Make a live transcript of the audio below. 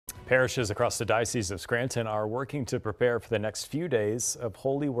Parishes across the Diocese of Scranton are working to prepare for the next few days of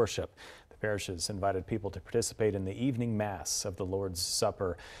holy worship. The parishes invited people to participate in the evening Mass of the Lord's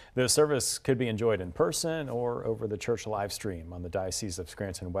Supper. The service could be enjoyed in person or over the church live stream on the Diocese of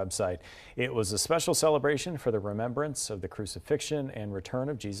Scranton website. It was a special celebration for the remembrance of the crucifixion and return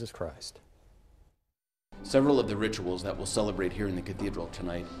of Jesus Christ. Several of the rituals that we'll celebrate here in the cathedral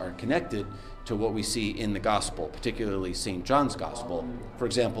tonight are connected to what we see in the Gospel, particularly St. John's Gospel. For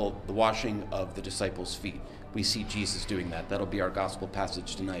example, the washing of the disciples' feet. We see Jesus doing that. That'll be our Gospel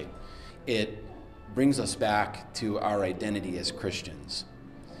passage tonight. It brings us back to our identity as Christians,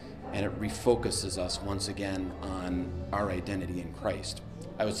 and it refocuses us once again on our identity in Christ.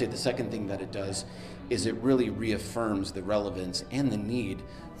 I would say the second thing that it does is it really reaffirms the relevance and the need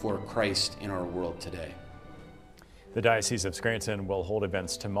for Christ in our world today. The Diocese of Scranton will hold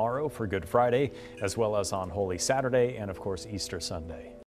events tomorrow for Good Friday, as well as on Holy Saturday and, of course, Easter Sunday.